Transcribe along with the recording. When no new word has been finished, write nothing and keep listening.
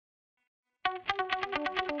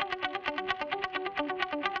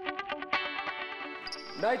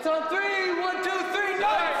Knights on three. 1, 2, 3,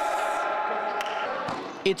 Knights!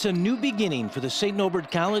 It's a new beginning for the St.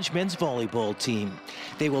 Norbert College men's volleyball team.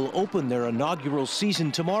 They will open their inaugural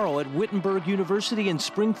season tomorrow at Wittenberg University in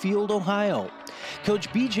Springfield, Ohio.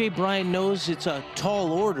 Coach B.J. Bryan knows it's a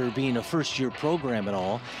tall order being a first-year program and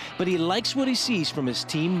all, but he likes what he sees from his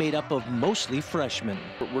team made up of mostly freshmen.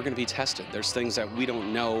 We're going to be tested. There's things that we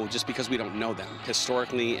don't know just because we don't know them.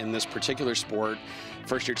 Historically, in this particular sport,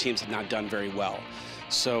 first-year teams have not done very well.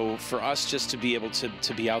 So for us just to be able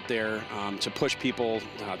to be out there, to push people,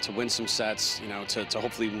 to win some sets, you know, to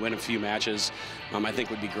hopefully win a few matches, I think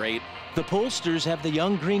would be great. The pollsters have the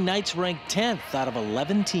young Green Knights ranked 10th out of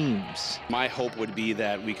 11 teams. My hope would be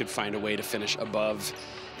that we could find a way to finish above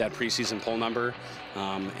that preseason poll number,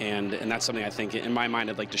 and that's something I think in my mind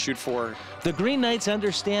I'd like to shoot for. The Green Knights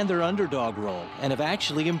understand their underdog role and have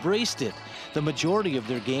actually embraced it. The majority of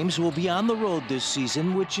their games will be on the road this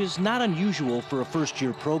season, which is not unusual for a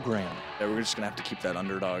first-year program. We're just going to have to keep that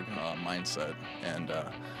underdog mindset, and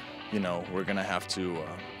you know, we're going to have to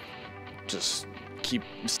just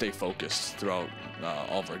stay focused throughout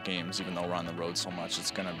all of our games. Even though we're on the road so much,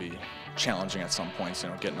 it's going to be challenging at some points, you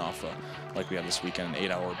know, getting off like we had this weekend, an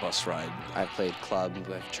 8-hour bus ride. I've played club,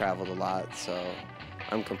 I've traveled a lot, so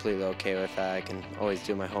I'm completely okay with that. I can always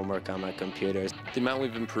do my homework on my computer. The amount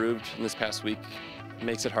we've improved in this past week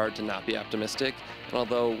makes it hard to not be optimistic. And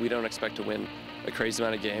although we don't expect to win a crazy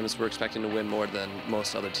amount of games, we're expecting to win more than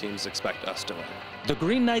most other teams expect us to win. The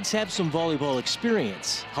Green Knights have some volleyball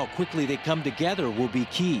experience. How quickly they come together will be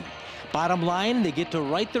key. Bottom line, they get to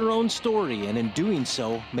write their own story, and in doing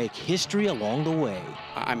so, make history along the way.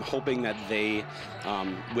 I'm hoping that they,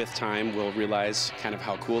 with time, will realize kind of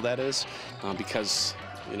how cool that is, because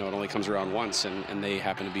you know, it only comes around once, and they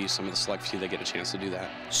happen to be some of the select few that get a chance to do that.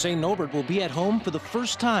 St. Norbert will be at home for the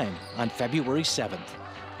first time on February 7th.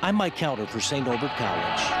 I'm Mike Counter for St. Norbert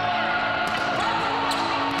College.